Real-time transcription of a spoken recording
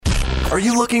Are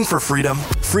you looking for freedom?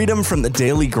 Freedom from the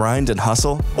daily grind and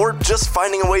hustle? Or just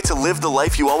finding a way to live the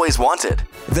life you always wanted?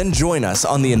 Then join us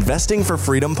on the Investing for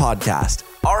Freedom podcast.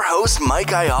 Our host,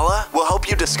 Mike Ayala, will help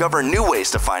you discover new ways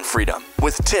to find freedom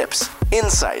with tips,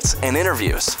 insights, and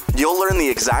interviews. You'll learn the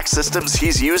exact systems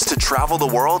he's used to travel the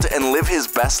world and live his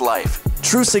best life.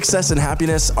 True success and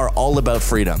happiness are all about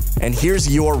freedom. And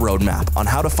here's your roadmap on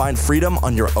how to find freedom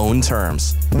on your own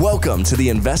terms. Welcome to the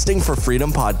Investing for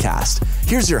Freedom podcast.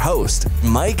 Here's your host,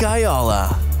 Mike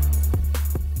Ayala.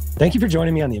 Thank you for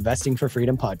joining me on the Investing for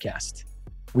Freedom podcast.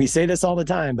 We say this all the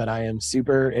time, but I am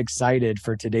super excited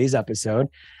for today's episode.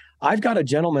 I've got a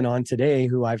gentleman on today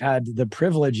who I've had the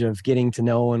privilege of getting to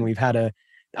know, and we've had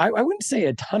I wouldn't say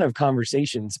a ton of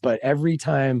conversations, but every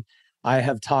time I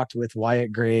have talked with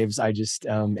Wyatt Graves, I just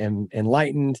am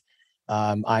enlightened.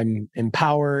 I'm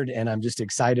empowered, and I'm just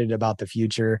excited about the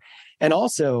future. And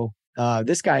also,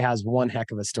 this guy has one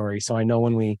heck of a story. So I know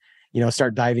when we,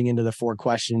 start diving into the 4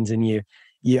 questions, and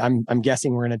I'm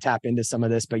guessing we're going to tap into some of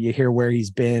this, but you hear where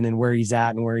he's been and where he's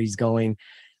at and where he's going.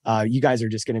 You guys are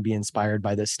just going to be inspired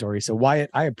by this story. So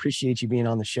Wyatt, I appreciate you being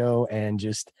on the show and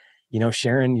just,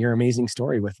 sharing your amazing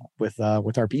story with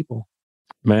our people.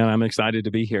 Man, I'm excited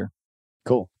to be here.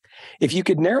 Cool. If you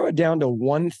could narrow it down to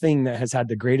one thing that has had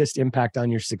the greatest impact on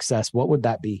your success, what would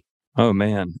that be? Oh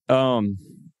man.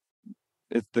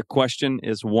 If the question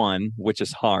is one, which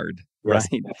is hard, Yes.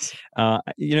 right?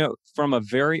 From a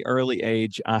very early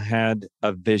age, I had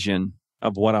a vision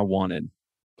of what I wanted.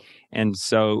 And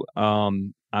so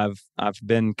I've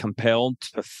been compelled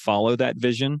to follow that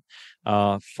vision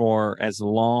for as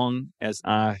long as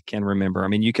I can remember. I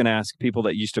mean, you can ask people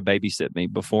that used to babysit me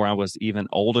before I was even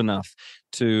old enough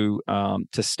to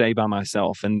stay by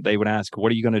myself. And they would ask,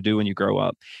 what are you going to do when you grow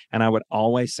up? And I would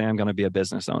always say, I'm going to be a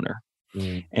business owner.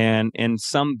 Mm. And in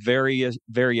some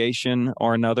variation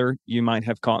or another, you might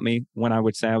have caught me when I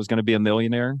would say I was going to be a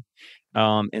millionaire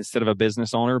instead of a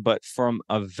business owner. But from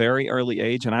a very early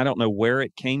age, and I don't know where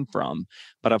it came from,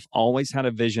 but I've always had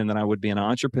a vision that I would be an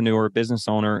entrepreneur, business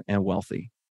owner, and wealthy.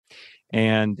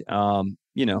 And,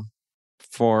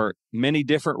 for many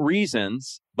different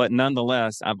reasons, but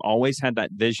nonetheless, I've always had that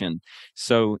vision.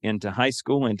 So into high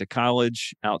school, into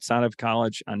college, outside of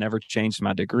college, I never changed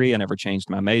my degree. I never changed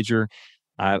my major.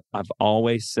 I've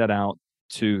always set out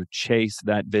to chase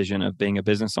that vision of being a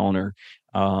business owner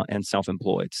and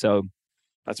self-employed. So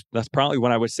that's probably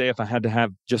what I would say if I had to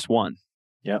have just one.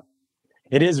 Yeah.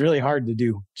 It is really hard to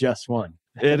do just one.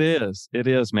 It is,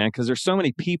 man, because there's so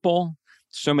many people,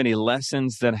 so many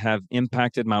lessons that have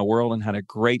impacted my world and had a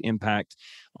great impact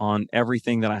on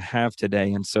everything that I have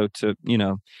today. And so to,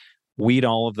 weed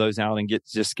all of those out and get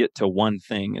to one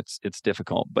thing, it's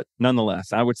difficult. But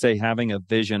nonetheless, I would say having a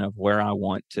vision of where I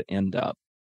want to end up.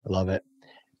 I love it.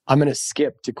 I'm going to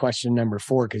skip to question number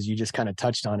 4 because you just kind of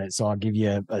touched on it. So I'll give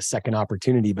you a second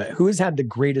opportunity. But who has had the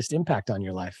greatest impact on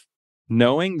your life?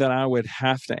 Knowing that I would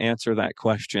have to answer that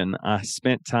question, I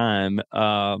spent time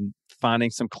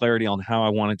finding some clarity on how I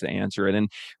wanted to answer it. And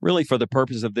really for the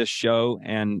purpose of this show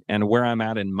and where I'm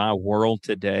at in my world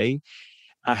today,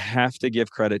 I have to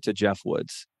give credit to Jeff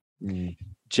Woods. Mm.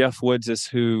 Jeff Woods is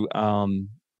who,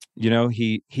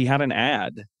 he had an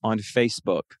ad on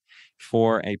Facebook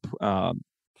for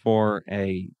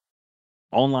a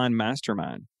online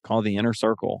mastermind called The Inner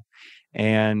Circle.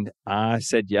 And I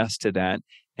said yes to that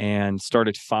and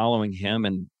started following him.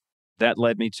 And that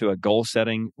led me to a goal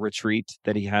setting retreat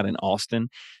that he had in Austin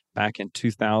back in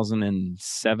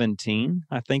 2017,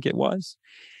 I think it was.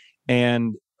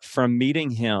 And from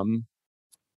meeting him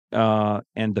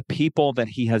and the people that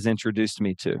he has introduced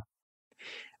me to,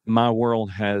 my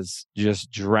world has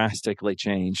just drastically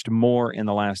changed more in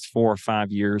the last 4 or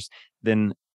 5 years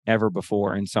than ever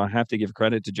before. And so I have to give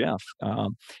credit to Jeff.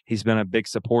 He's been a big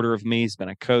supporter of me. He's been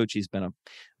a coach. He's been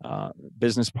a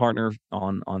business partner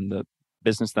on the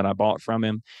business that I bought from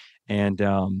him. And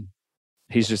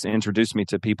he's just introduced me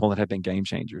to people that have been game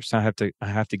changers. So I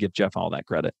have to give Jeff all that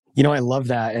credit. I love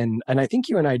that. And I think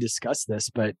you and I discussed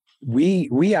this, but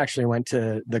we actually went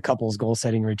to the couples goal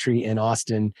setting retreat in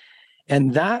Austin.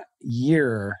 And that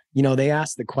year, they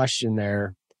asked the question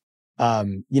there, I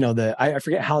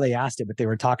forget how they asked it, but they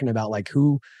were talking about like,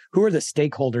 who are the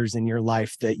stakeholders in your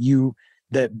life that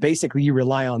basically you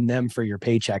rely on them for your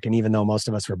paycheck. And even though most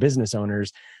of us were business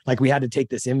owners, like we had to take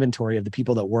this inventory of the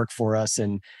people that work for us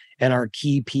and our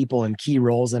key people and key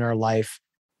roles in our life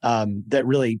that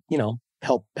really,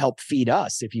 help feed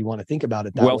us, if you want to think about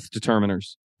it that Wealth way.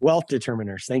 determiners.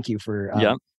 Thank you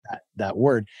for that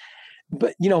word.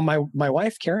 But, my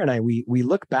wife, Kara, and I, we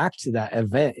look back to that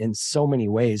event in so many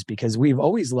ways because we've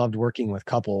always loved working with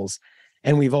couples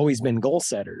and we've always been goal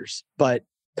setters. But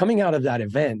coming out of that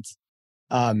event,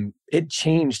 it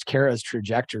changed Kara's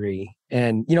trajectory.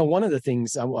 And, you know, one of the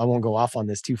things, I won't go off on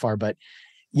this too far, but,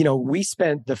 you know, we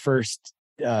spent the first,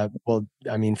 from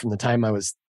the time I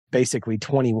was basically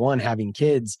 21 having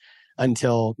kids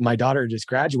until my daughter just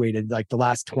graduated, like the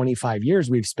last 25 years,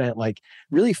 we've spent like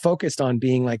really focused on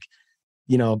being like,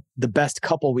 you know, the best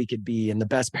couple we could be and the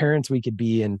best parents we could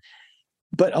be.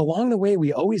 But along the way,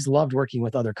 we always loved working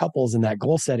with other couples and that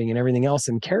goal setting and everything else.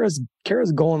 And Kara's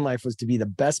goal in life was to be the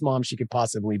best mom she could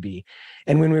possibly be.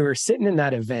 And when we were sitting in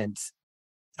that event,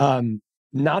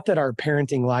 not that our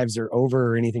parenting lives are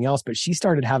over or anything else, but she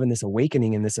started having this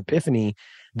awakening and this epiphany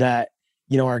that,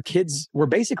 you know, our kids were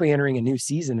basically entering a new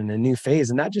season and a new phase.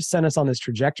 And that just sent us on this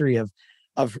trajectory of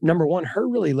number one, her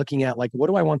really looking at like, what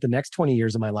do I want the next 20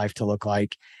 years of my life to look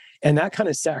like? And that kind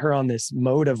of set her on this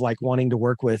mode of like wanting to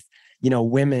work with, you know,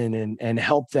 women and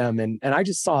help them. And I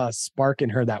just saw a spark in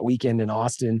her that weekend in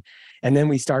Austin. And then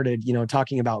we started, you know,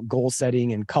 talking about goal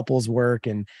setting and couples work.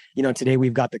 And, you know, today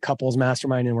we've got the couples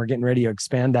mastermind and we're getting ready to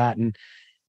expand that. And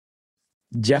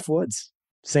Jeff Woods,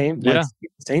 same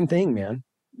thing, man.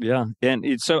 Yeah.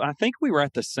 And so I think we were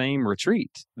at the same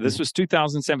retreat. This was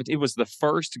 2017. It was the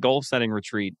first goal setting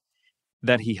retreat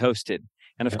that he hosted.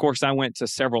 And of course, I went to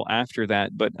several after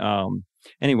that. But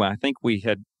anyway, I think we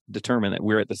had determined that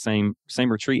we're at the same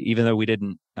retreat, even though we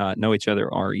didn't know each other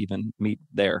or even meet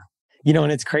there. You know,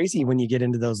 and it's crazy when you get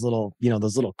into those little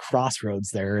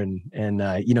crossroads there. And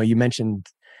you know, you mentioned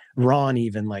Ron,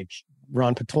 even like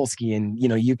Ron Patulski, and, you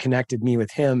know, you connected me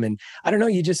with him. And I don't know,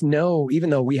 you just know, even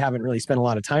though we haven't really spent a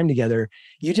lot of time together,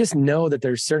 you just know that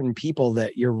there's certain people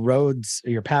that your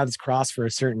paths cross for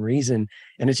a certain reason.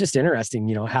 And it's just interesting,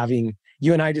 you know, having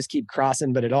you and I just keep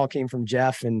crossing, but it all came from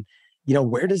Jeff. And, you know,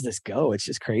 where does this go? It's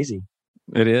just crazy.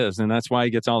 It is. And that's why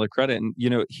he gets all the credit. And, you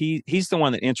know, he's the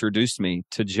one that introduced me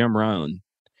to Jim Rohn.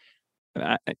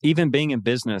 Even being in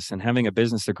business and having a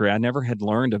business degree, I never had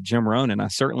learned of Jim Rohn, and I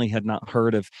certainly had not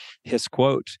heard of his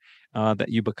quote that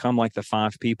you become like the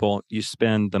 5 people you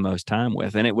spend the most time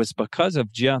with. And it was because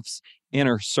of Jeff's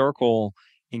inner circle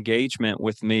engagement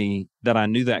with me that I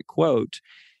knew that quote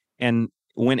and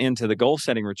went into the goal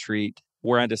setting retreat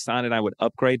where I decided I would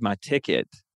upgrade my ticket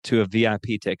to a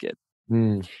VIP ticket.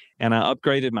 And I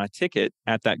upgraded my ticket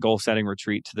at that goal setting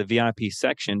retreat to the VIP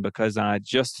section because I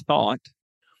just thought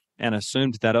and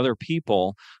assumed that other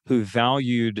people who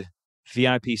valued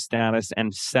VIP status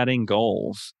and setting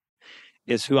goals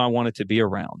is who I wanted to be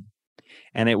around.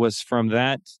 And it was from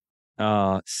that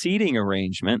seating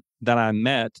arrangement that I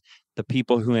met the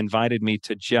people who invited me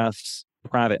to Jeff's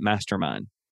private mastermind.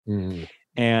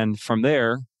 And from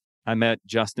there, I met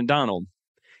Justin Donald.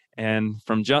 And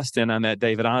from Justin, I met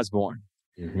David Osborne.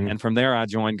 And from there, I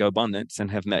joined GoBundance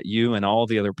and have met you and all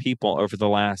the other people over the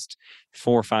last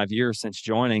 4 or 5 years since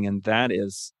joining. And that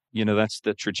is, you know, that's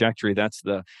the trajectory. That's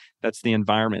the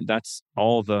environment. That's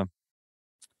all the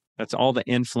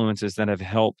influences that have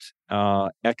helped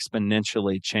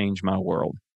exponentially change my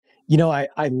world. You know,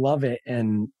 I love it.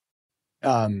 And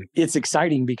it's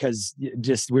exciting because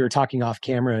just we were talking off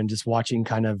camera and just watching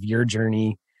kind of your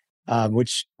journey,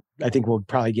 which I think we'll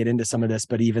probably get into some of this,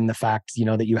 but even the fact, you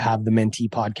know, that you have the Mentee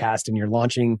podcast and you're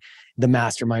launching the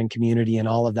mastermind community and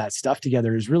all of that stuff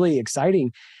together is really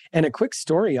exciting. And a quick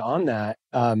story on that.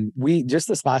 We just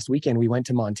this last weekend, we went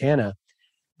to Montana,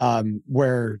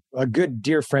 where a good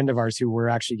dear friend of ours who we're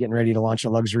actually getting ready to launch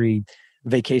a luxury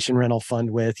vacation rental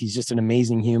fund with. He's just an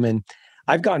amazing human.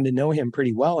 I've gotten to know him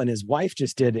pretty well. And his wife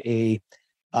just did a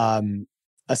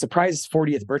surprise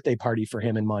 40th birthday party for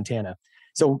him in Montana.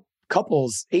 So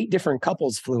 8 different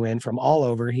couples flew in from all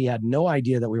over. He had no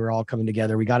idea that we were all coming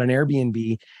together. We got an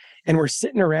Airbnb and we're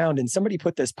sitting around, and somebody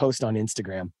put this post on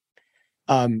Instagram.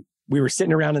 We were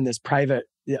sitting around in this private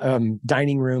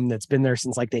dining room that's been there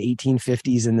since like the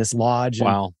 1850s in this lodge.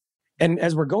 Wow. And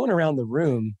as we're going around the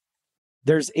room,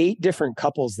 there's 8 different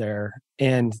couples there.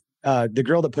 And the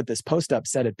girl that put this post up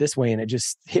said it this way, and it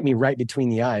just hit me right between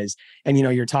the eyes. And, you know,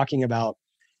 you're talking about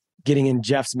getting in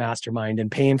Jeff's mastermind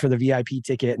and paying for the VIP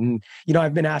ticket. And, you know,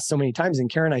 I've been asked so many times, and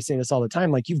Kara and I say this all the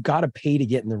time, like, you've got to pay to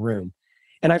get in the room.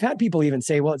 And I've had people even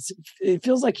say, well, it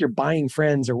feels like you're buying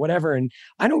friends or whatever. And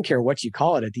I don't care what you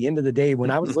call it. At the end of the day,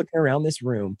 when I was looking around this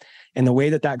room and the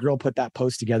way that girl put that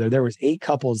post together, there was 8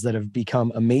 couples that have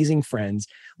become amazing friends.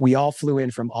 We all flew in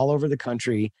from all over the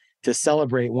country to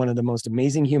celebrate one of the most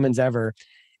amazing humans ever.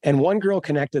 And one girl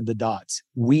connected the dots.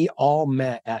 We all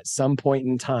met at some point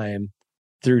in time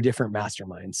through different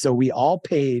masterminds. So we all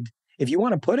paid, if you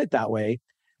want to put it that way,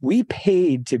 we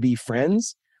paid to be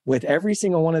friends with every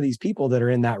single one of these people that are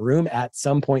in that room at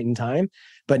some point in time.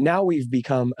 But now we've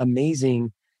become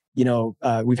amazing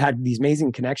we've had these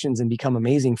amazing connections and become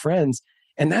amazing friends.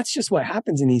 And that's just what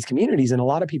happens in these communities. And a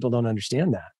lot of people don't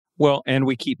understand that. Well, and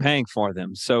we keep paying for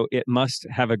them. So it must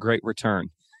have a great return.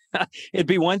 It'd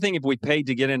be one thing if we paid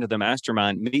to get into the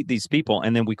mastermind, meet these people,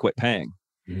 and then we quit paying.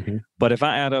 Mm-hmm. But if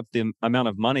I add up the amount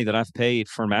of money that I've paid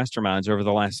for masterminds over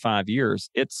the last 5 years,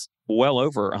 it's well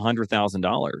over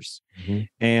 $100,000. Mm-hmm.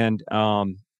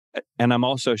 And I'm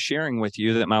also sharing with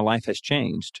you that my life has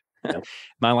changed. Yep.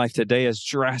 My life today is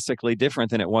drastically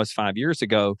different than it was 5 years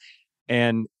ago.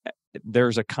 And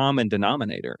there's a common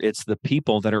denominator. It's the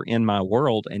people that are in my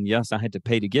world. And yes, I had to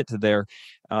pay to get to there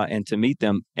and to meet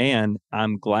them. And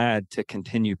I'm glad to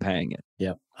continue paying it.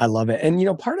 Yeah, I love it. And,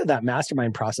 part of that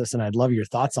mastermind process, and I'd love your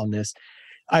thoughts on this.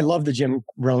 I love the Jim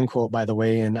Rohn quote, by the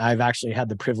way. And I've actually had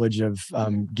the privilege of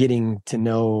getting to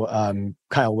know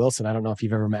Kyle Wilson. I don't know if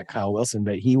you've ever met Kyle Wilson,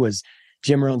 but he was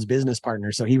Jim Rohn's business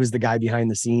partner. So he was the guy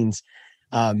behind the scenes.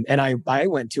 And I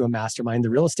went to a mastermind, the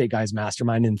real estate guys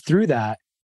mastermind. And through that,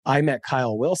 I met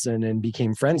Kyle Wilson and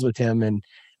became friends with him. And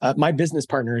my business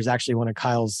partner is actually one of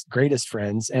Kyle's greatest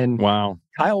friends. And wow,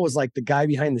 Kyle was like the guy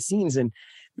behind the scenes. And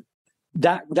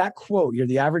that quote, you're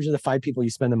the average of the 5 people you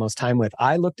spend the most time with.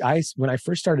 When I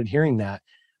first started hearing that,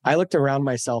 I looked around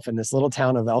myself in this little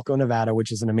town of Elko, Nevada,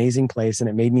 which is an amazing place. And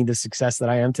it made me the success that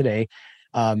I am today.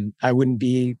 I wouldn't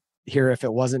be here if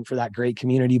it wasn't for that great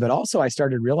community. But also I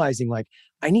started realizing like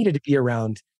I needed to be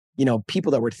around,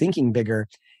 people that were thinking bigger.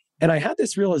 And I had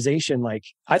this realization, like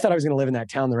I thought I was going to live in that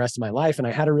town the rest of my life. And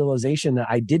I had a realization that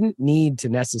I didn't need to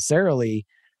necessarily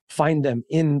find them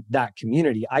in that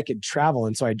community. I could travel.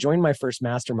 And so I joined my first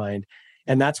mastermind,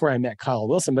 and that's where I met Kyle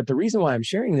Wilson. But the reason why I'm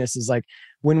sharing this is like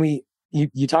when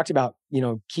you talked about,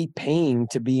 keep paying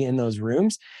to be in those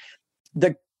rooms.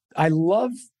 I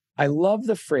love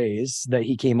the phrase that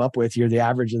he came up with. You're the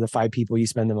average of the 5 people you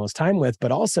spend the most time with.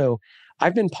 But also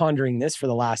I've been pondering this for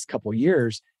the last couple of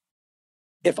years.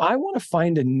 If I want to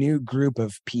find a new group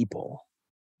of people,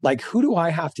 like who do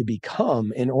I have to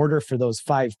become in order for those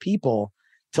 5 people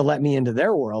to let me into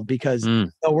their world? Because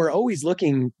we're always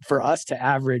looking for us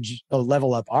to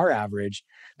level up our average.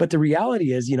 But the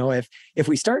reality is, if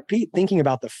we start thinking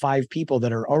about the 5 people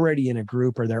that are already in a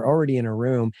group or they're already in a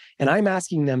room, and I'm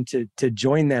asking them to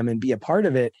join them and be a part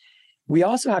of it, we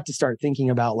also have to start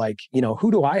thinking about like, who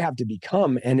do I have to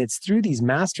become? And it's through these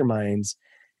masterminds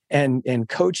and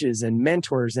coaches and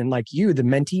mentors and like you, the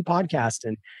Mentee podcast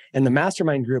and the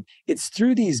mastermind group. It's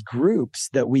through these groups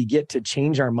that we get to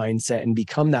change our mindset and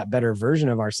become that better version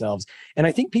of ourselves. And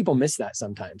I think people miss that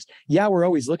sometimes. Yeah, we're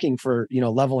always looking for,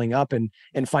 leveling up and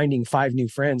finding 5 new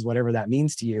friends, whatever that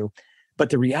means to you. But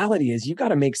the reality is you got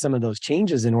to make some of those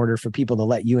changes in order for people to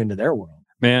let you into their world.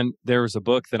 Man, there was a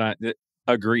book that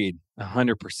agreed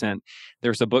 100%.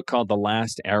 There's a book called The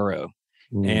Last Arrow.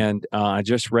 And I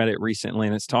just read it recently,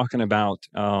 and it's talking about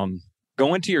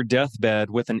going to your deathbed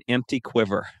with an empty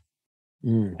quiver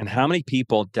and how many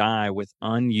people die with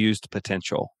unused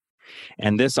potential.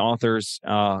 And this author's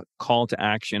call to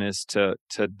action is to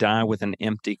die with an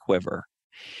empty quiver.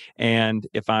 And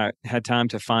if I had time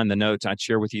to find the notes, I'd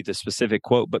share with you the specific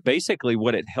quote. But basically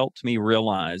what it helped me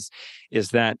realize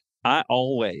is that I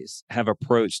always have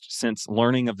approached, since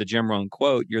learning of the Jim Rohn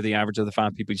quote, you're the average of the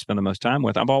 5 people you spend the most time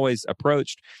with, I've always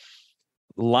approached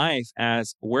life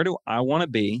as where do I want to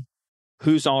be,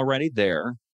 who's already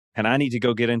there, and I need to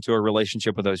go get into a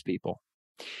relationship with those people.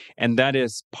 And that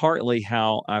is partly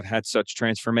how I've had such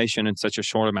transformation in such a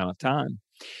short amount of time.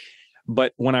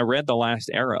 But when I read The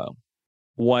Last Arrow,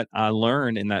 what I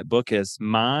learned in that book is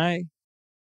my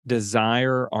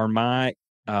desire or my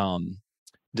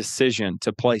decision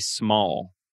to play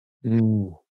small.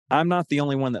 I'm not the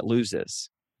only one that loses.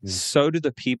 So do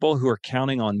the people who are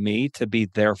counting on me to be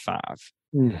their 5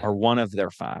 or one of their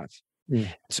 5.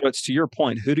 So it's to your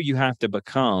point, who do you have to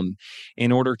become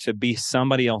in order to be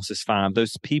somebody else's 5?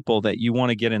 Those people that you want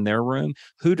to get in their room,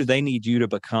 who do they need you to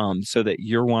become so that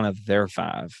you're one of their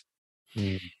 5?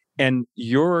 And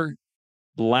your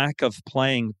lack of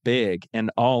playing big and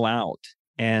all out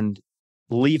and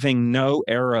leaving no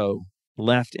arrow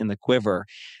left in the quiver,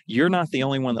 you're not the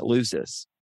only one that loses,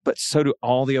 but so do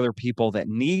all the other people that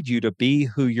need you to be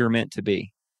who you're meant to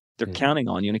be. They're counting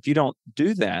on you. And if you don't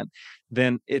do that,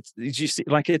 then it's just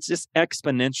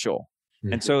exponential.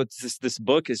 And so it's this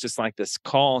book is just like this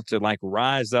call to like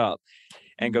rise up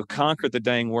and go conquer the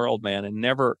dang world, man. And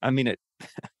never,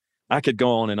 I could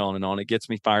go on and on and on. It gets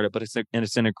me fired up, but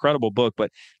it's an incredible book. But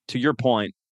to your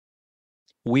point,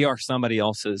 we are somebody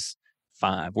else's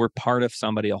 5. We're part of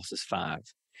somebody else's 5.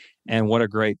 And what a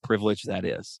great privilege that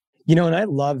is. And I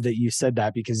love that you said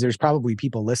that, because there's probably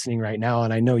people listening right now.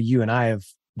 And I know you and I have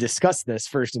discussed this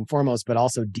first and foremost, but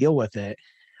also deal with it.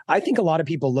 I think a lot of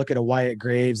people look at a Wyatt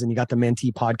Graves and you got the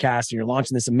Mentee podcast and you're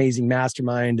launching this amazing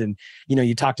mastermind. And,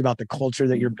 you talked about the culture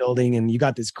that you're building and you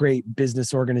got this great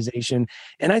business organization.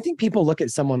 And I think people look at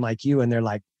someone like you and they're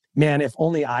like, man, if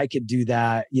only I could do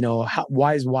that,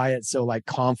 why is Wyatt so like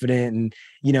confident? And,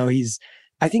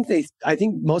 I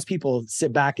think most people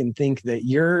sit back and think that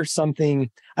you're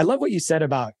something. I love what you said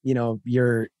about,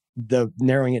 the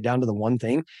narrowing it down to the one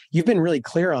thing. You've been really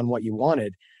clear on what you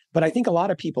wanted, but I think a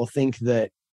lot of people think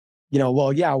that,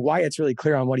 well, yeah, Wyatt's really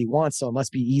clear on what he wants. So it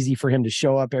must be easy for him to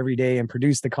show up every day and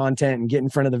produce the content and get in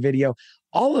front of the video.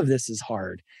 All of this is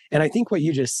hard. And I think what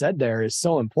you just said there is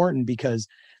so important, because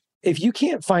if you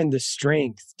can't find the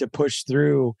strength to push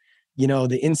through,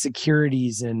 the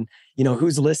insecurities and,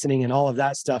 who's listening and all of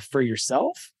that stuff for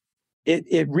yourself,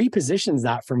 it repositions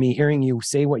that for me hearing you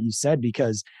say what you said,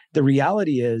 because the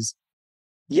reality is,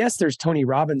 yes, there's Tony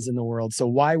Robbins in the world. So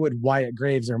why would Wyatt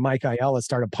Graves or Mike Ayala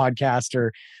start a podcast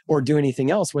or do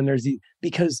anything else when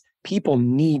because people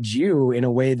need you in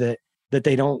a way that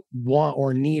they don't want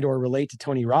or need or relate to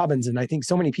Tony Robbins. And I think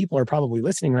so many people are probably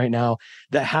listening right now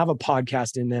that have a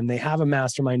podcast in them. They have a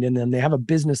mastermind in them. They have a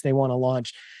business they want to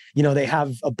launch. They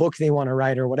have a book they want to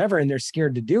write or whatever, and they're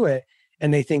scared to do it.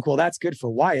 And they think, well, that's good for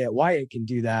Wyatt. Wyatt can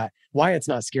do that. Wyatt's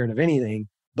not scared of anything,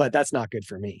 but that's not good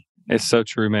for me. It's so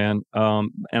true, man.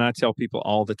 And I tell people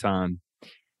all the time,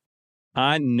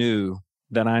 I knew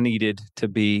that I needed to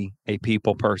be a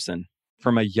people person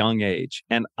from a young age.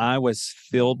 And I was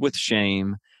filled with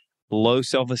shame, low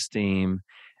self-esteem,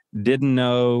 didn't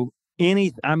know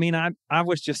any. I mean, I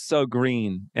was just so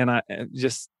green, and I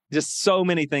just so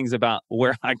many things about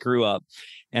where I grew up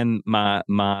and my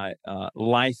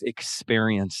life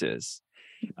experiences.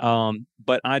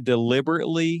 But I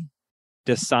deliberately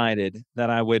decided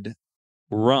that I would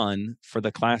run for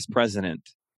the class president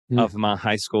of my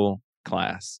high school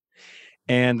class,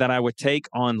 and that I would take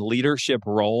on leadership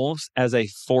roles as a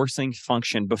forcing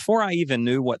function. Before I even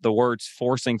knew what the words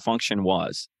forcing function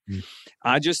was,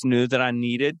 I just knew that I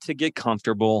needed to get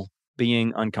comfortable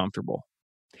being uncomfortable.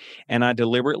 And I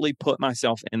deliberately put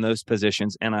myself in those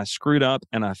positions, and I screwed up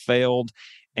and I failed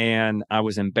and I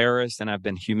was embarrassed and I've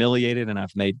been humiliated and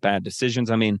I've made bad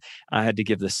decisions. I mean, I had to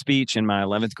give the speech in my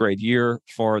 11th grade year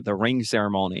for the ring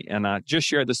ceremony. And I just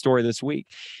shared the story this week.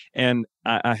 And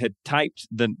I had typed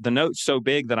the notes so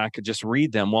big that I could just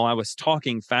read them. Well, I was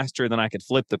talking faster than I could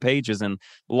flip the pages and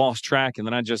lost track. And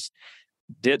then I just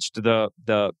ditched the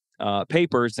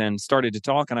papers and started to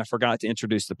talk, and I forgot to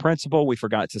introduce the principal. We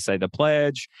forgot to say the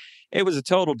pledge. It was a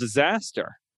total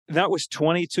disaster. That was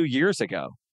 22 years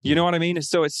ago. You know what I mean?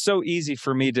 So it's so easy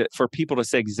for people to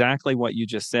say exactly what you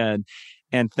just said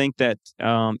and think that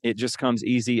it just comes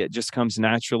easy. It just comes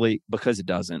naturally, because it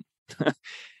doesn't.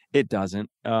 It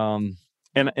doesn't. And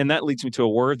that leads me to a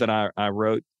word that I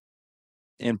wrote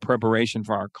in preparation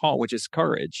for our call, which is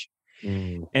courage.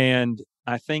 And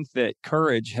I think that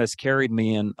courage has carried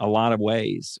me in a lot of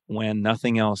ways when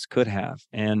nothing else could have.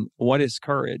 And what is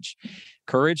courage?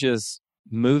 Courage is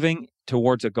moving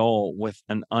towards a goal with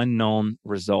an unknown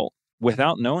result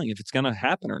without knowing if it's going to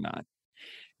happen or not.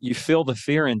 You feel the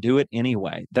fear and do it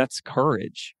anyway. That's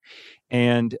courage.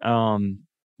 And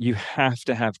you have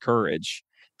to have courage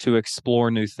to explore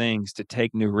new things, to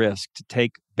take new risks, to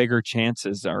take bigger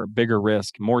chances or bigger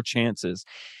risk, more chances.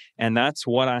 And that's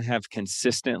what I have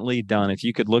consistently done. If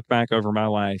you could look back over my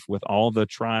life with all the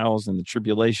trials and the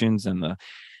tribulations and the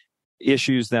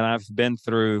issues that I've been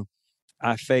through,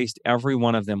 I faced every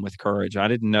one of them with courage. I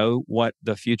didn't know what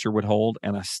the future would hold,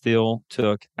 and I still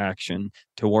took action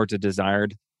towards a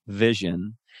desired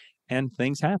vision, and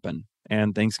things happened.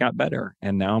 And things got better.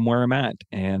 And now I'm where I'm at.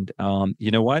 And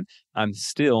you know what? I'm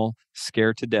still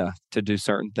scared to death to do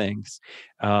certain things.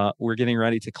 We're getting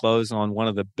ready to close on one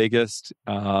of the biggest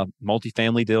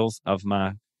multifamily deals of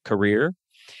my career.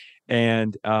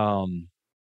 And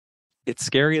it's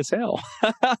scary as hell.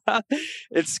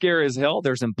 It's scary as hell.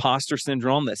 There's imposter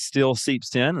syndrome that still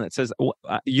seeps in and it says,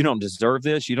 you don't deserve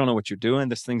this. You don't know what you're doing.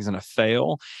 This thing's going to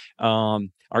fail.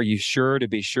 Are you sure to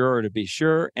be sure or to be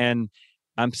sure? And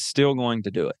I'm still going to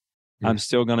do it. I'm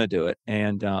still going to do it.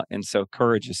 And so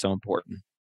courage is so important.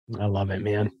 I love it,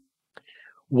 man.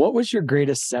 What was your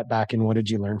greatest setback and what did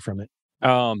you learn from it?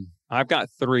 I've got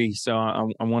three. So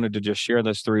I wanted to just share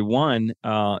those three. One,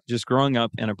 just growing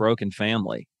up in a broken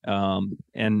family.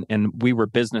 And we were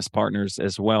business partners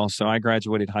as well. So I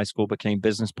graduated high school, became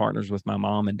business partners with my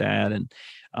mom and dad. And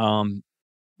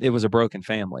it was a broken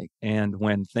family. And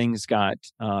when things got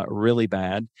really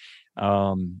bad,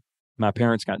 my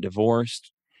parents got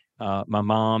divorced. My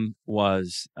mom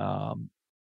was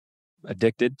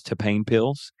addicted to pain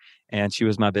pills, and she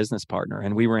was my business partner,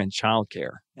 and we were in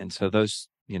childcare. And so those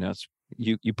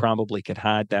you probably could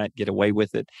hide that, get away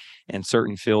with it in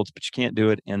certain fields, but you can't do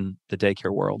it in the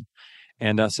daycare world.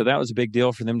 And so that was a big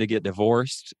deal for them to get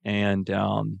divorced, and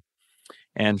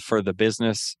for the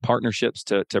business partnerships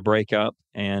to break up,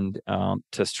 and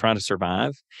to try to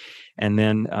survive. And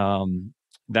then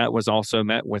that was also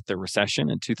met with the recession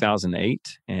in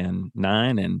 2008 and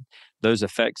 9, and those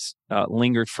effects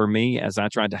lingered for me as I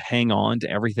tried to hang on to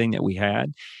everything that we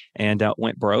had, and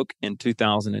went broke in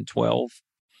 2012.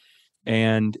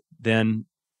 And then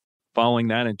following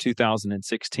that, in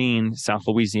 2016, South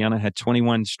Louisiana had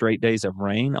 21 straight days of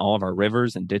rain. All of our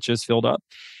rivers and ditches filled up,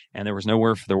 and there was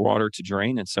nowhere for the water to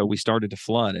drain. And so we started to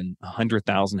flood, and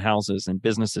 100,000 houses and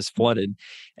businesses flooded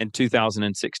in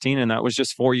 2016. And that was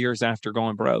just 4 years after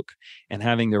going broke and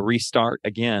having to restart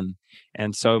again.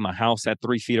 And so my house had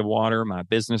 3 feet of water. My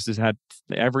businesses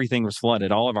everything was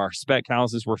flooded. All of our spec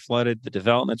houses were flooded. The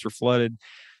developments were flooded.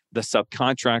 The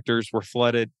subcontractors were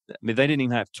flooded. I mean, they didn't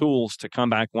even have tools to come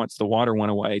back once the water went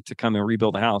away to come and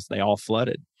rebuild the house. They all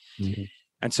flooded. Mm-hmm.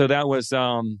 And so that was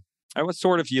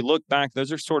sort of, you look back, those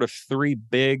are sort of 3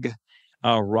 big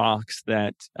rocks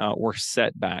that were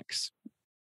setbacks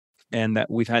and that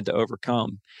we've had to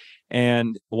overcome.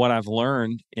 And what I've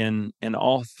learned in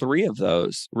all 3 of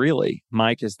those, really,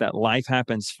 Mike, is that life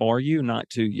happens for you, not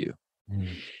to you.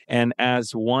 Mm-hmm. And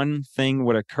as one thing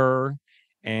would occur,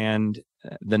 and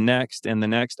the next and the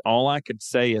next, all I could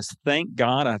say is, thank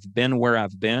God I've been where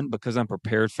I've been, because I'm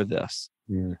prepared for this.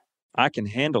 Yeah. I can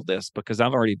handle this because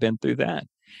I've already been through that.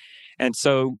 And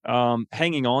so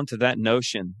hanging on to that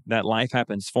notion that life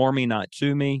happens for me, not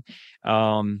to me,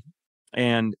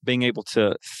 and being able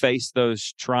to face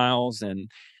those trials and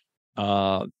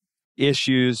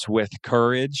issues with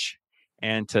courage,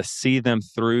 and to see them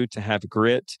through, to have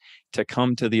grit, to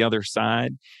come to the other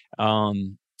side,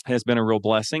 has been a real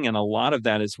blessing. And a lot of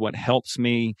that is what helps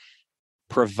me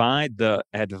provide the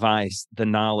advice, the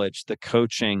knowledge, the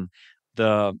coaching,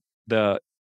 the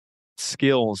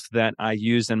skills that I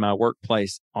use in my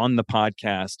workplace, on the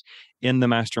podcast, in the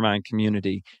mastermind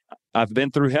community. I've been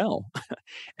through hell.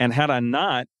 And had I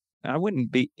not, I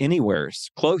wouldn't be anywhere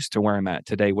close to where I'm at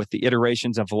today with the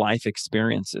iterations of life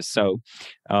experiences. So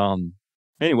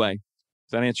anyway,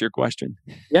 does that answer your question?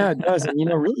 Yeah, it does. And,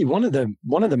 really one of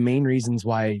the main reasons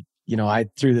why, I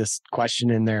threw this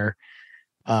question in there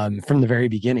from the very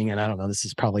beginning, and I don't know, this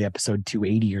is probably episode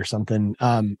 280 or something.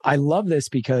 I love this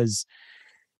because,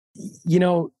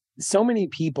 so many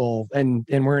people, and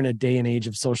we're in a day and age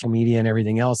of social media and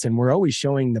everything else, and we're always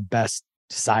showing the best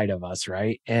side of us,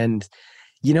 right? And,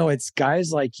 it's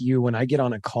guys like you, when I get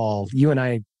on a call, you and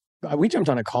I, we jumped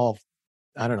on a call,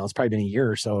 I don't know, it's probably been a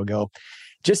year or so ago,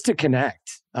 just to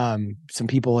connect. Some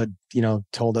people had,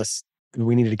 told us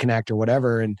we needed to connect or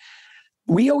whatever. And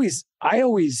I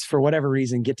always, for whatever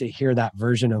reason, get to hear that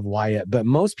version of Wyatt, but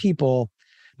most people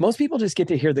just get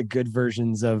to hear the good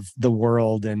versions of the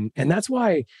world. And that's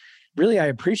why really I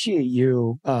appreciate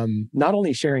you, not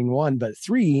only sharing 1, but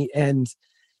 3 and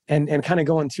kind of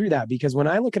going through that, because when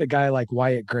I look at a guy like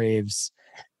Wyatt Graves,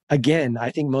 again, I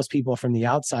think most people from the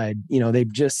outside,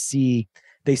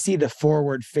 they see the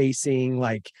forward facing,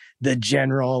 like the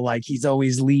general, like he's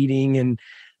always leading. And,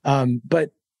 but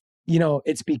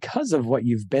it's because of what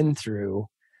you've been through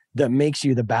that makes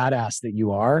you the badass that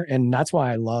you are. And that's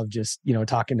why I love just,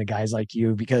 talking to guys like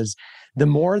you, because the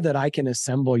more that I can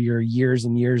assemble your years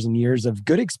and years and years of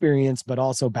good experience, but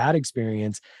also bad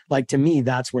experience, like, to me,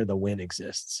 that's where the win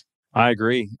exists. I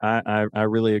agree. I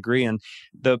really agree. And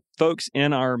the folks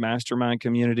in our mastermind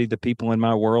community, the people in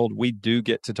my world, we do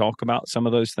get to talk about some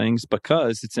of those things,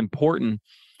 because it's important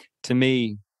to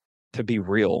me to be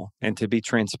real and to be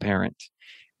transparent.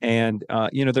 And,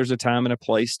 there's a time and a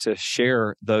place to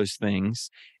share those things.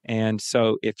 And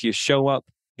so if you show up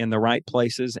in the right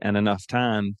places and enough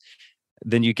time,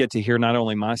 then you get to hear not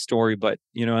only my story, but,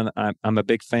 I'm a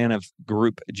big fan of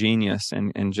group genius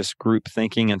and just group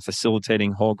thinking and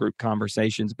facilitating whole group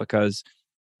conversations, because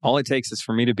all it takes is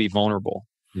for me to be vulnerable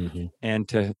and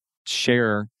to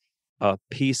share a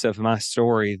piece of my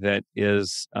story that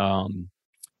is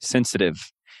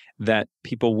sensitive, that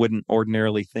people wouldn't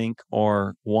ordinarily think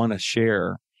or want to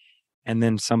share. And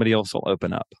then somebody else will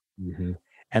open up.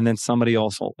 And then somebody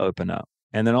else will open up.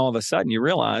 And then all of a sudden you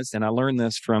realize, and I learned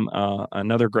this from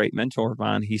another great mentor of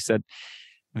mine, he said,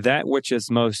 that which is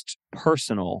most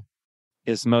personal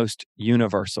is most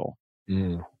universal.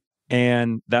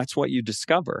 And that's what you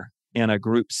discover in a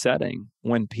group setting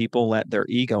when people let their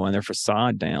ego and their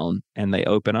facade down and they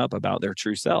open up about their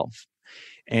true self.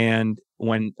 And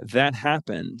when that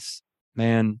happens,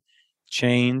 man,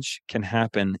 change can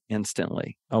happen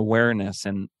instantly. Awareness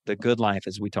and the good life,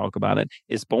 as we talk about it,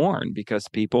 is born because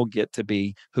people get to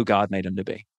be who God made them to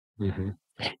be. Mm-hmm.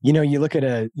 You look at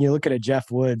a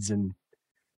Jeff Woods and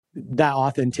that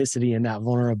authenticity and that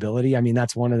vulnerability. I mean,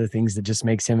 that's one of the things that just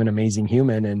makes him an amazing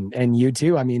human. And you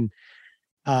too. I mean,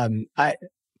 I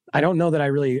don't know that I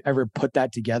really ever put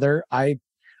that together. I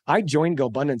joined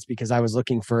GoBundance because I was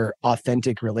looking for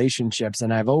authentic relationships,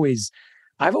 and I've always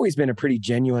been a pretty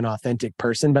genuine, authentic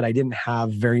person, but I didn't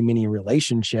have very many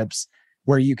relationships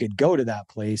where you could go to that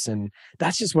place. And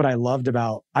that's just what I loved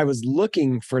about, I was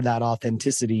looking for that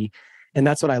authenticity. And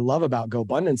that's what I love about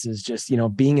GoBundance is just,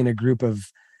 being in a group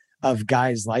of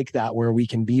guys like that, where we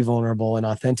can be vulnerable and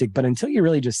authentic. But until you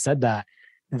really just said that,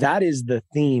 that is the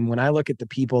theme. When I look at the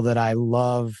people that I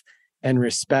love and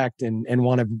respect and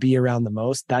want to be around the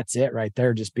most, that's it right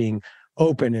there. Just being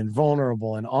open and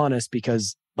vulnerable and honest,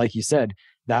 because like you said,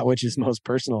 that which is most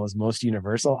personal is most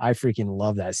universal. I freaking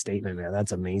love that statement, man.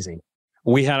 That's amazing.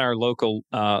 We had our local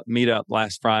meetup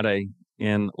last Friday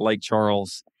in Lake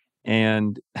Charles,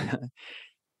 and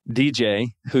DJ,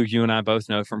 who you and I both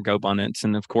know from GoBundance,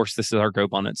 and of course this is our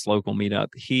GoBundance local meetup,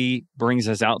 he brings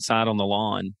us outside on the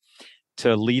lawn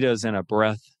to lead us in a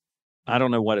breath, I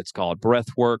don't know what it's called, breath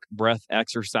work, breath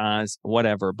exercise,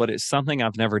 whatever, but it's something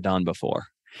I've never done before.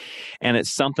 And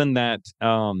it's something that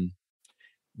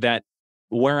that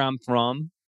where I'm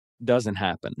from doesn't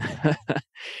happen.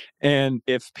 And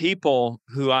if people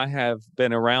who I have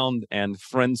been around and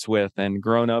friends with and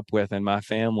grown up with in my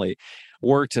family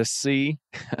were to see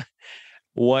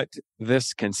what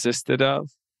this consisted of,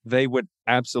 they would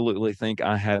absolutely think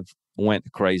I have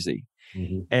went crazy.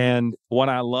 Mm-hmm. And what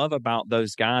I love about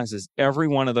those guys is every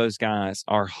one of those guys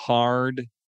are hard,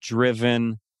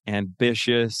 driven,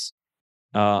 ambitious,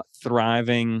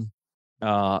 thriving,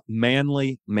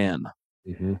 manly men.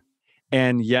 Mm-hmm.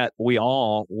 And yet we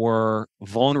all were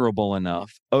vulnerable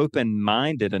enough,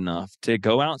 open-minded enough to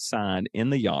go outside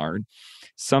in the yard.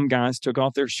 Some guys took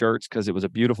off their shirts because it was a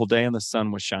beautiful day and the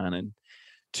sun was shining,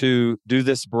 to do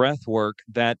this breath work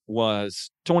that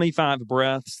was 25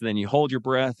 breaths. Then you hold your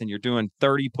breath and you're doing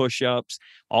 30 push-ups,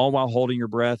 all while holding your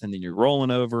breath. And then you're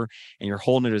rolling over and you're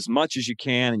holding it as much as you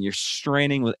can. And you're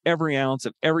straining with every ounce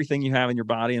of everything you have in your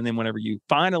body. And then whenever you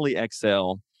finally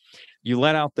exhale, you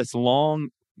let out this long,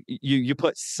 you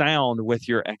put sound with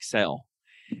your exhale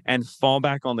and fall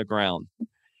back on the ground.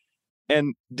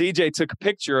 And DJ took a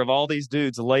picture of all these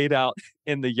dudes laid out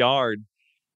in the yard.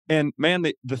 And man,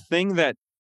 the thing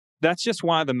that's just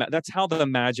why that's how the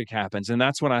magic happens. And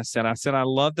that's what I said. I said, I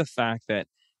love the fact that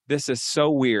this is so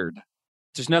weird.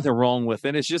 There's nothing wrong with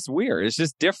it. It's just weird. It's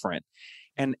just different.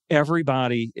 And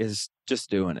everybody is just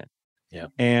doing it. Yeah.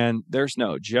 And there's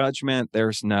no judgment.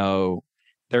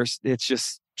 It's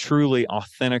just truly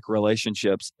authentic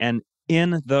relationships. And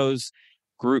in those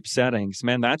group settings,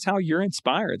 man, that's how you're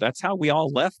inspired. That's how we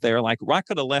all left there. Like, I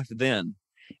could have left then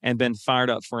and been fired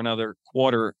up for another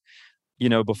quarter,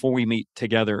 before we meet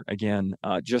together again,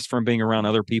 just from being around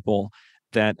other people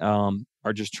that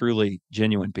are just truly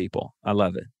genuine people. I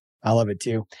love it. I love it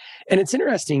too. And it's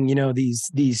interesting,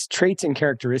 these traits and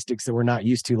characteristics that we're not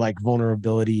used to, like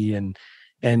vulnerability and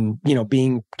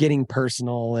getting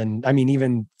personal, and I mean,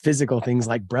 even physical things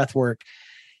like breath work.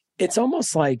 It's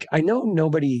almost like, I know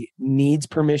nobody needs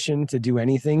permission to do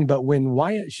anything, but when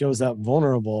Wyatt shows up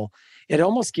vulnerable, it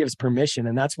almost gives permission.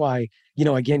 And that's why,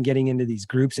 again, getting into these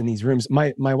groups and these rooms,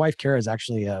 my wife, Kara, is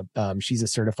actually she's a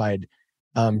certified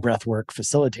breathwork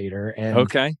facilitator. And,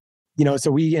 okay. So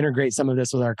we integrate some of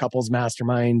this with our couples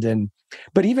mastermind.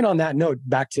 But even on that note,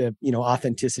 back to,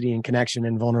 authenticity and connection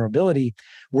and vulnerability,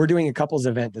 we're doing a couples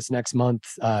event this next month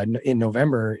in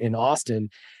November in Austin.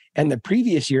 And the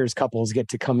previous year's couples get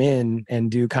to come in and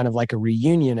do kind of like a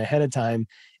reunion ahead of time.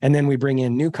 And then we bring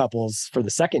in new couples for the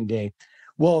second day.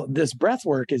 Well, this breath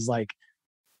work is like,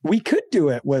 we could do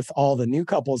it with all the new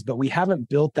couples, but we haven't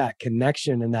built that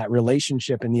connection and that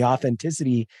relationship and the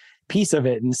authenticity piece of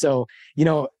it. And so,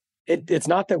 it's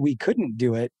not that we couldn't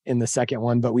do it in the second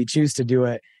one, but we choose to do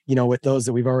it, with those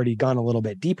that we've already gone a little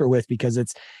bit deeper with, because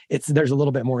there's a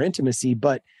little bit more intimacy.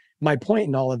 But my point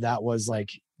in all of that was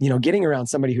like, getting around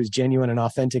somebody who's genuine and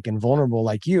authentic and vulnerable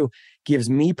like you gives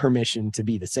me permission to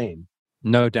be the same.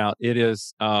 No doubt. It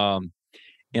is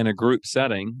in a group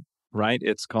setting, right?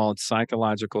 It's called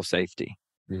psychological safety.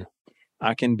 Yeah.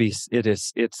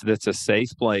 It's a safe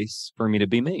place for me to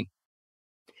be me.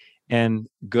 And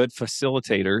good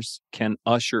facilitators can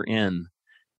usher in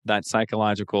that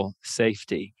psychological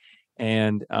safety.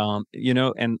 And,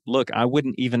 and look, I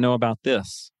wouldn't even know about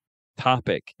this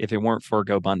topic if it weren't for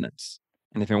GoBundance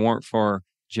and if it weren't for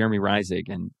Jeremy Reisig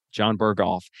and John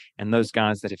Berghoff, and those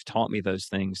guys that have taught me those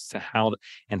things to how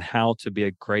to be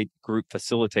a great group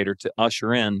facilitator to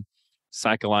usher in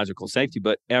psychological safety.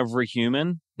 But every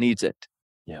human needs it.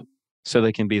 Yeah. So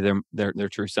they can be their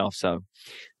true self. So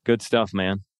good stuff,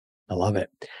 man. I love it.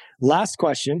 Last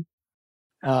question.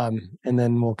 And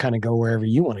then we'll kind of go wherever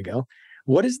you want to go.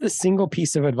 What is the single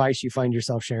piece of advice you find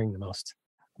yourself sharing the most?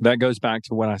 That goes back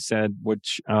to what I said,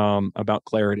 which about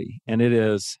clarity. And it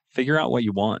is figure out what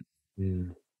you want.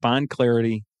 Find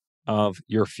clarity of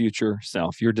your future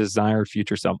self, your desired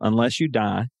future self. Unless you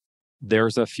die,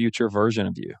 there's a future version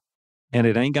of you. And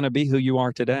it ain't going to be who you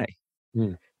are today.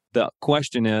 The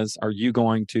question is, are you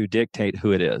going to dictate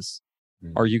who it is?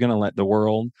 Are you going to let the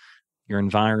world, your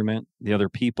environment, the other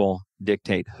people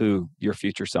dictate who your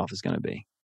future self is going to be?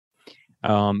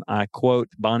 I quote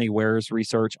Bonnie Ware's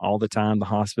research all the time, the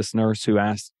hospice nurse who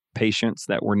asked patients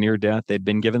that were near death, they'd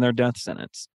been given their death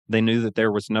sentence. They knew that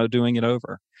there was no doing it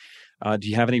over. Do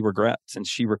you have any regrets? And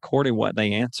she recorded what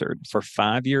they answered. For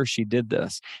 5 years, she did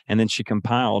this. And then she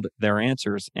compiled their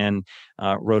answers and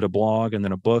wrote a blog and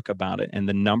then a book about it. And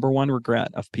the number one regret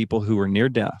of people who were near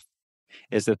death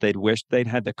is that they'd wished they'd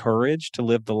had the courage to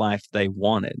live the life they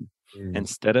wanted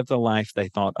instead of the life they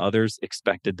thought others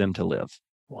expected them to live.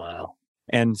 Wow.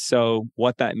 And so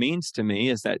what that means to me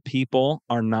is that people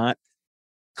are not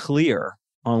clear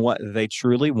on what they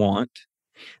truly want.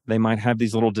 They might have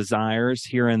these little desires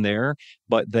here and there,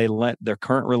 but they let their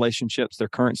current relationships, their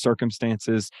current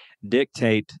circumstances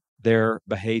dictate their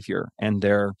behavior and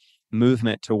their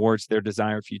movement towards their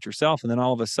desired future self. And then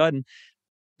all of a sudden,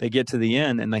 they get to the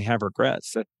end and they have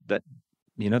regrets that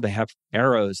they have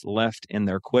arrows left in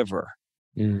their quiver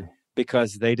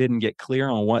because they didn't get clear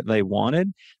on what they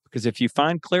wanted. Because if you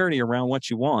find clarity around what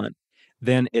you want,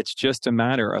 then it's just a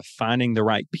matter of finding the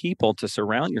right people to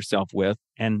surround yourself with,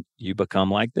 and you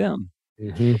become like them.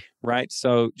 Right?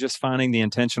 So just finding the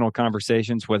intentional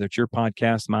conversations, whether it's your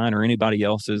podcast, mine, or anybody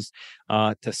else's,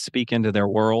 to speak into their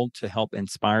world, to help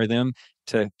inspire them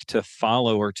to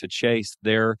follow or to chase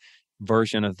their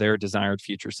version of their desired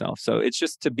future self. So it's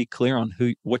just to be clear on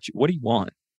what do you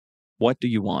want? What do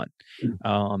you want?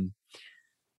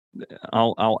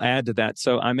 I'll add to that.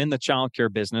 So I'm in the childcare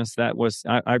business.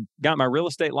 I got my real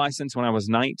estate license when I was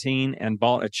 19 and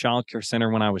bought a childcare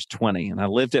center when I was 20. And I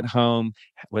lived at home,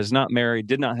 was not married,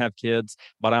 did not have kids,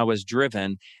 but I was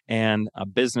driven and a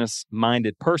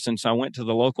business-minded person. So I went to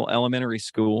the local elementary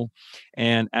school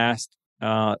and asked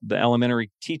the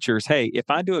elementary teachers, hey, if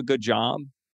I do a good job,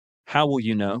 how will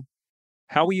you know?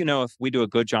 How will you know if we do a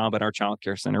good job at our child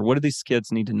care center? What do these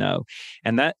kids need to know?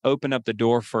 And that opened up the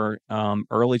door for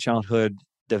early childhood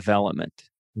development.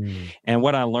 And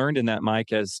what I learned in that,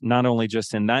 Mike, is not only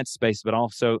just in that space, but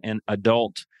also in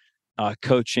adult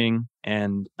coaching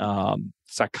and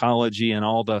psychology and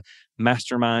all the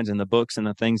masterminds and the books and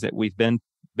the things that we've been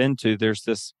to. There's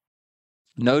this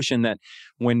notion that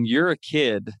when you're a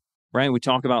kid, right, we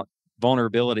talk about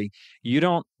vulnerability.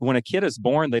 When a kid is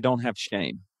born, they don't have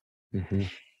shame.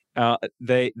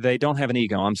 They don't have an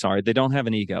ego. I'm sorry. They don't have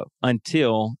an ego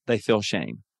until they feel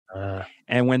shame.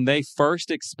 And when they first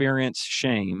experience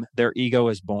shame, their ego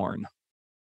is born.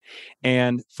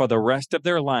 And for the rest of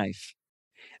their life,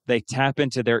 they tap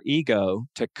into their ego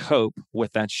to cope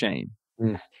with that shame.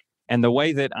 And the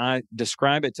way that I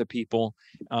describe it to people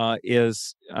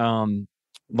is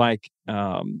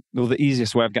the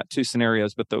easiest way. I've got two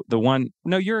scenarios, but the one,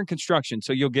 you're in construction,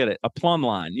 so you'll get it. A plumb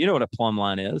line. You know what a plumb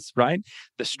line is, right?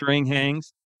 The string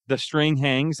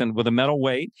hangs and with a metal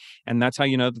weight. And that's how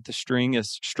you know that the string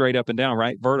is straight up and down,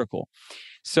 right? Vertical.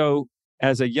 So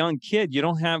as a young kid, you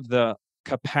don't have the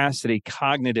capacity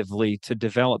cognitively to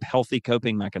develop healthy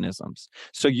coping mechanisms.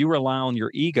 So you rely on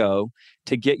your ego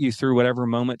to get you through whatever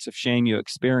moments of shame you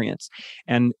experience.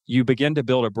 And you begin to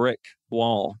build a brick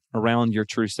wall around your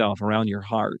true self, around your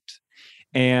heart.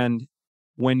 And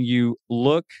when you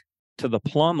look to the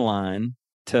plumb line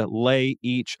to lay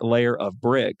each layer of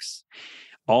bricks,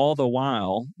 all the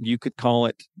while, you could call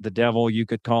it the devil, you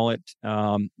could call it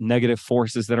negative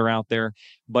forces that are out there,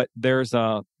 but there's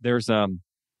a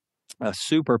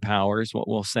superpower is what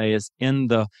we'll say is on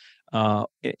the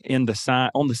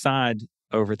side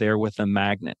over there with a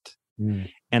magnet,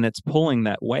 and it's pulling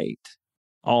that weight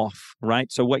off,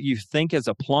 right? So what you think is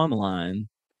a plumb line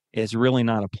is really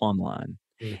not a plumb line.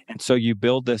 And so you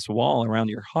build this wall around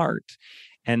your heart,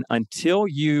 and until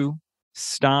you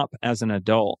stop as an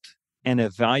adult and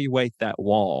evaluate that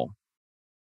wall,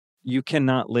 you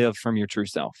cannot live from your true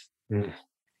self.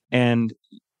 And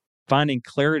finding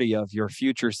clarity of your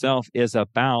future self is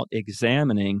about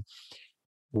examining,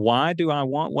 why do I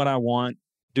want what I want?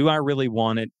 Do I really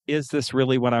want it? Is this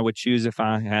really what I would choose if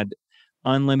I had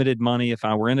unlimited money, if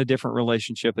I were in a different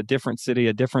relationship, a different city,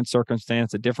 a different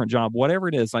circumstance, a different job, whatever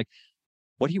it is, like,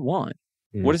 what do you want?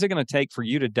 What is it going to take for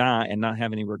you to die and not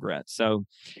have any regrets? So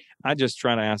I just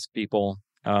try to ask people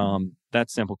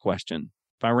that simple question.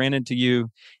 If I ran into you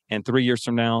and 3 years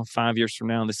from now, 5 years from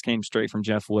now, this came straight from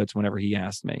Jeff Woods whenever he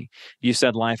asked me, you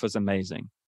said life was amazing.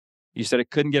 You said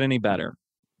it couldn't get any better.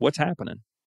 What's happening?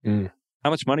 How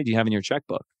much money do you have in your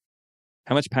checkbook?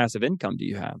 How much passive income do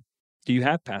you have? Do you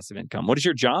have passive income? What does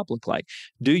your job look like?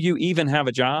 Do you even have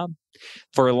a job?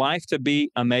 For life to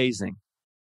be amazing,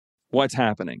 what's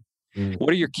happening?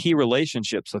 What do your key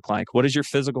relationships look like? What does your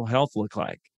physical health look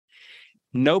like?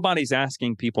 Nobody's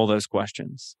asking people those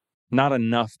questions. Not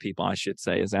enough people, I should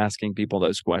say, is asking people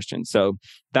those questions. So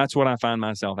that's what I find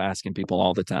myself asking people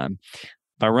all the time.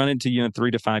 If I run into you in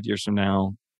 3 to 5 years from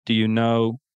now, do you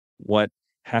know what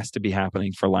has to be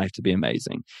happening for life to be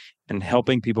amazing? And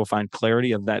helping people find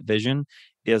clarity of that vision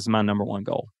is my number one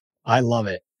goal. I love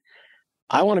it.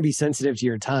 I want to be sensitive to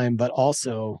your time, but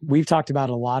also we've talked about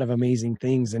a lot of amazing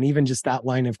things, and even just that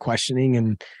line of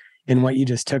questioning and what you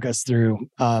just took us through.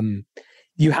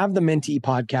 You have the Mentee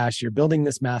podcast, you're building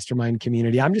this mastermind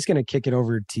community. I'm just going to kick it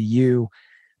over to you.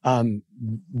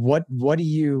 What do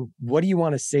you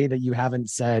want to say that you haven't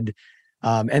said?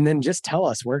 And then just tell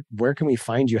us where can we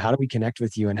find you? How do we connect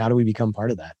with you, and how do we become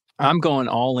part of that? I'm going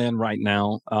all in right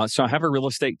now. So I have a real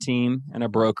estate team and a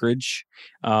brokerage.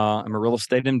 I'm a real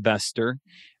estate investor.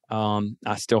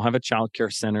 I still have a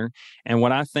childcare center. And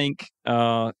what I think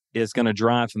is going to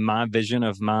drive my vision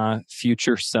of my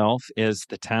future self is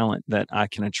the talent that I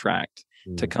can attract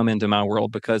to come into my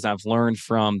world, because I've learned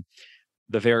from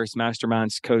the various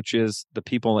masterminds, coaches, the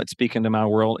people that speak into my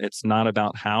world, it's not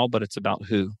about how, but it's about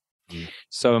who.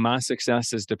 So my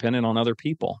success is dependent on other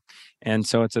people. And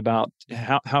so it's about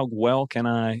how well can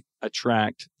I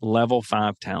attract level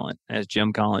 5 talent, as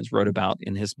Jim Collins wrote about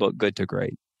in his book, Good to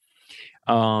Great.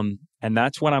 And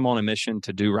that's what I'm on a mission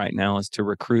to do right now, is to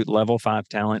recruit level 5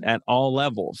 talent at all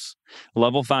levels.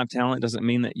 Level 5 talent doesn't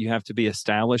mean that you have to be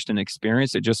established and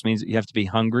experienced. It just means that you have to be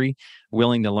hungry,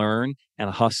 willing to learn, and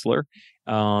a hustler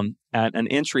at an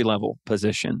entry level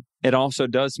position. It also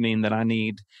does mean that I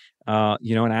need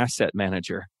an asset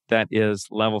manager that is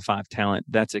level 5 talent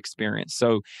that's experienced.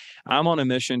 So I'm on a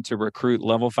mission to recruit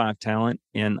level 5 talent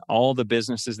in all the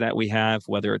businesses that we have,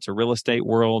 whether it's a real estate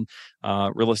world,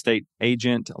 real estate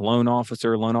agent, loan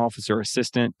officer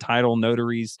assistant, title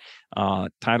notaries,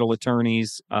 title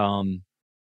attorneys,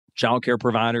 childcare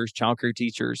providers, childcare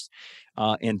teachers,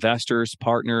 investors,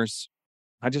 partners.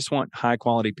 I just want high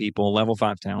quality people, level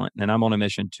 5 talent, and I'm on a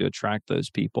mission to attract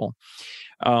those people.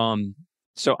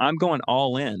 So I'm going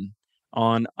all in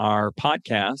on our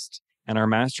podcast and our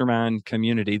mastermind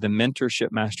community, the mentorship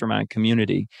mastermind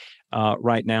community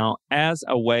right now, as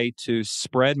a way to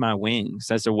spread my wings,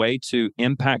 as a way to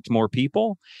impact more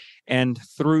people. And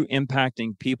through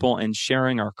impacting people and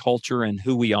sharing our culture and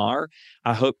who we are,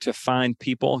 I hope to find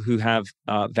people who have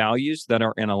values that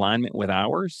are in alignment with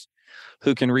ours,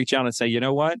 who can reach out and say, you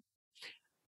know what?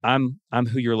 I'm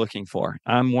who you're looking for.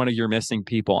 I'm one of your missing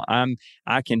people.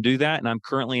 I can do that. And I'm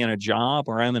currently in a job,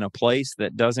 or I'm in a place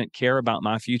that doesn't care about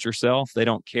my future self. They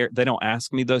don't care. They don't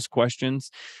ask me those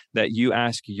questions that you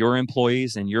ask your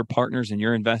employees and your partners and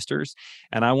your investors.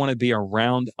 And I want to be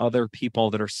around other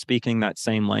people that are speaking that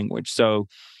same language. So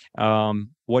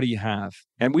what do you have?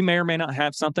 And we may or may not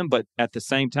have something, but at the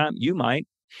same time, you might.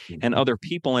 And other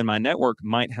people in my network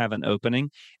might have an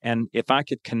opening. And if I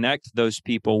could connect those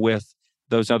people with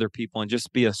those other people and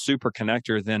just be a super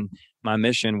connector, then my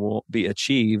mission will be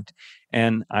achieved.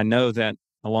 And I know that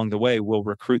along the way, we'll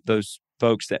recruit those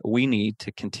folks that we need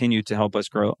to continue to help us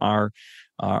grow our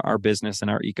business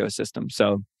and our ecosystem.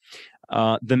 So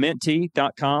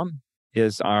thementee.com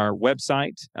is our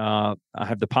website. I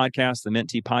have the podcast, the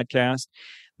Mentee Podcast.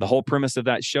 The whole premise of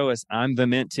that show is I'm the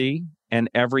mentee, and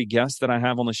every guest that I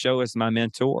have on the show is my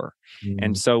mentor.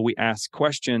 And so we ask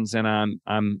questions, and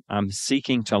I'm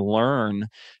seeking to learn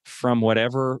from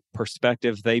whatever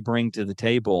perspective they bring to the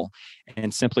table,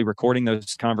 and simply recording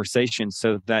those conversations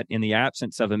so that in the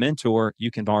absence of a mentor, you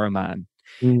can borrow mine.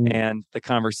 And the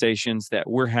conversations that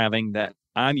we're having that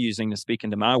I'm using to speak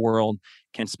into my world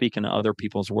can speak into other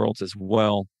people's worlds as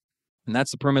well. And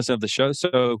that's the premise of the show.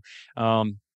 So, our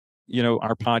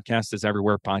podcast is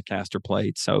everywhere podcasts are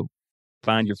played. So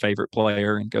find your favorite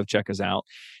player and go check us out.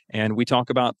 And we talk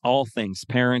about all things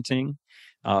parenting,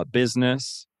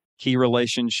 business, key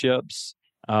relationships,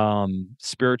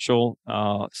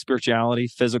 spirituality,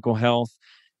 physical health,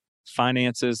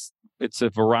 finances. It's a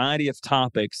variety of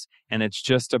topics, and it's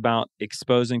just about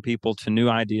exposing people to new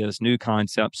ideas, new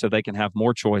concepts, so they can have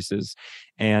more choices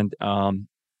and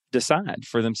decide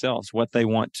for themselves what they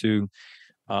want to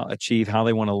achieve, how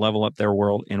they want to level up their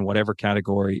world in whatever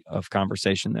category of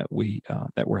conversation that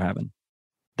we're having.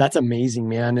 That's amazing,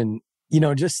 man. And,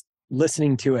 just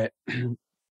listening to it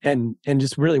and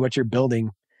just really what you're building,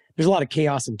 there's a lot of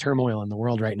chaos and turmoil in the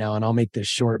world right now. And I'll make this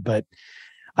short, but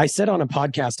I said on a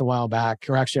podcast a while back,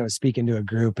 or actually I was speaking to a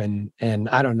group and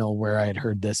I don't know where I had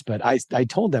heard this, but I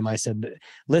told them, I said,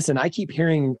 listen, I keep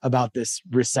hearing about this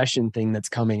recession thing that's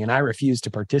coming and I refuse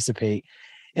to participate.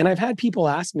 And I've had people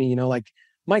ask me, like,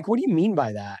 Mike, what do you mean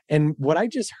by that? And what I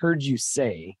just heard you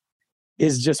say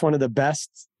is just one of the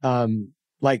best,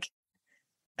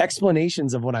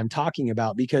 explanations of what I'm talking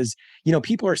about, because,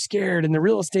 people are scared and the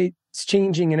real estate's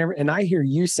changing and I hear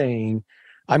you saying,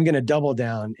 I'm going to double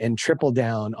down and triple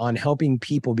down on helping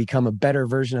people become a better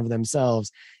version of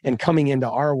themselves and coming into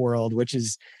our world, which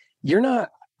is,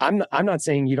 I'm not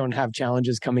saying you don't have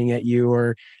challenges coming at you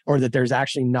or that there's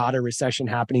actually not a recession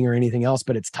happening or anything else,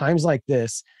 but it's times like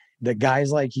this that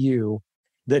guys like you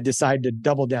that decide to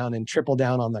double down and triple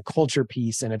down on the culture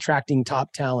piece and attracting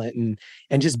top talent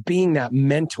and just being that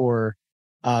mentor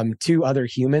to other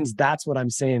humans. That's what I'm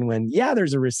saying when,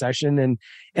 there's a recession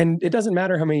and it doesn't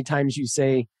matter how many times you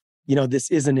say,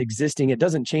 this isn't existing. It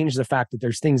doesn't change the fact that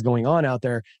there's things going on out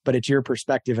there, but it's your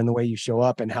perspective and the way you show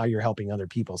up and how you're helping other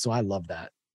people. So I love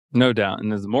that. No doubt.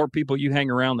 And the more people you hang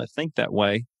around that think that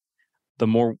way, the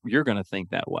more you're going to think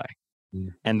that way.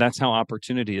 And that's how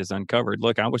opportunity is uncovered.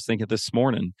 Look, I was thinking this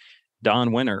morning,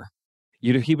 Don Winter,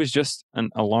 he was just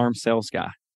an alarm sales guy.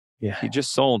 Yeah. He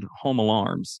just sold home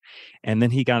alarms and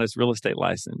then he got his real estate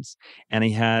license and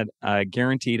he had a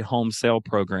guaranteed home sale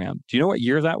program. Do you know what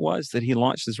year that was that he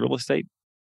launched his real estate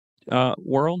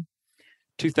world?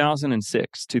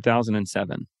 2006,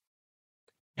 2007.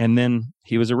 And then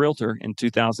he was a realtor in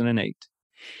 2008.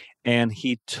 And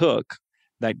he took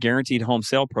that guaranteed home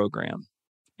sale program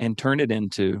and turned it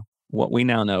into what we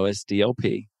now know as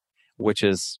DLP, which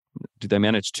is, do they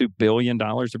manage $2 billion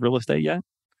of real estate yet?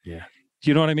 Yeah. Do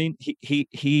you know what I mean?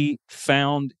 He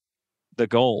found the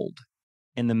gold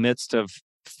in the midst of,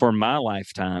 for my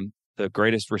lifetime, the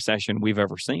greatest recession we've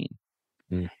ever seen.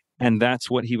 And that's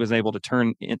what he was able to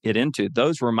turn it into.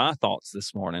 Those were my thoughts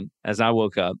this morning as I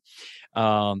woke up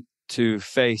to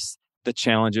face the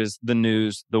challenges, the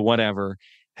news, the whatever.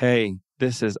 Hey,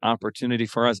 this is opportunity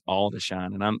for us all to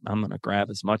shine. And I'm going to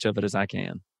grab as much of it as I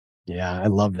can. Yeah, I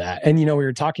love that. And, we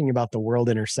were talking about the world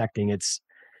intersecting.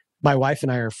 My wife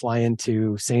and I are flying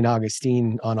to St.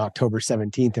 Augustine on October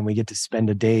 17th, and we get to spend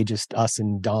a day, just us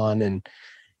and Don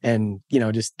and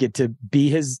just get to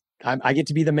be I get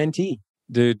to be the mentee.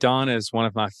 Dude, Don is one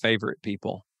of my favorite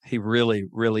people. He really,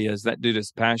 really is. That dude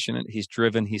is passionate. He's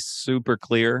driven. He's super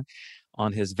clear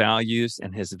on his values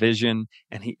and his vision,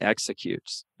 and he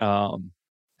executes. I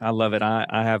love it. I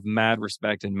have mad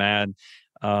respect and mad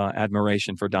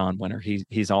admiration for Don Winter.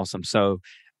 He's awesome. So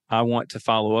I want to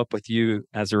follow up with you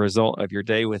as a result of your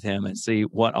day with him and see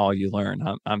what all you learn.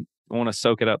 I want to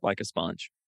soak it up like a sponge.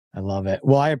 I love it.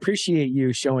 Well, I appreciate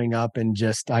you showing up and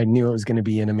I knew it was going to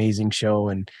be an amazing show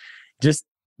and just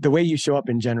the way you show up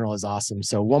in general is awesome.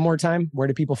 So one more time, where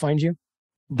do people find you?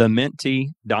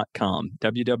 TheMentee.com,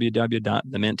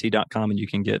 www.thementee.com. And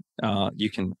you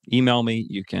can email me,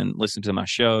 you can listen to my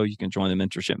show, you can join the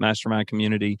Mentorship Mastermind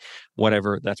community,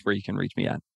 whatever. That's where you can reach me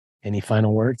at. Any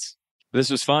final words? This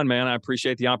was fun, man. I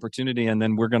appreciate the opportunity. And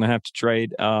then we're going to have to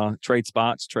trade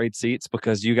spots, trade seats,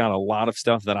 because you got a lot of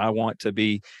stuff that I want to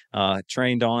be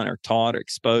trained on or taught or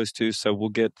exposed to. So we'll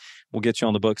get you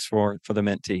on the books for the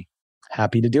Mentee.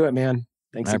 Happy to do it, man.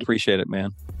 Thanks. I appreciate it,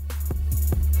 man.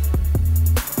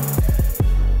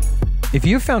 If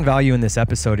you've found value in this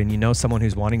episode and you know someone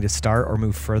who's wanting to start or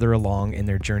move further along in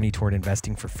their journey toward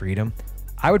investing for freedom,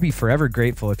 I would be forever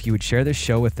grateful if you would share this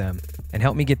show with them and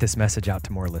help me get this message out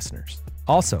to more listeners.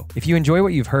 Also, if you enjoy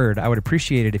what you've heard, I would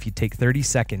appreciate it if you take 30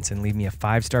 seconds and leave me a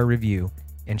 5-star review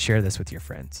and share this with your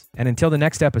friends. And until the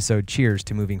next episode, cheers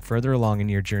to moving further along in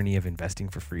your journey of investing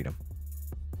for freedom.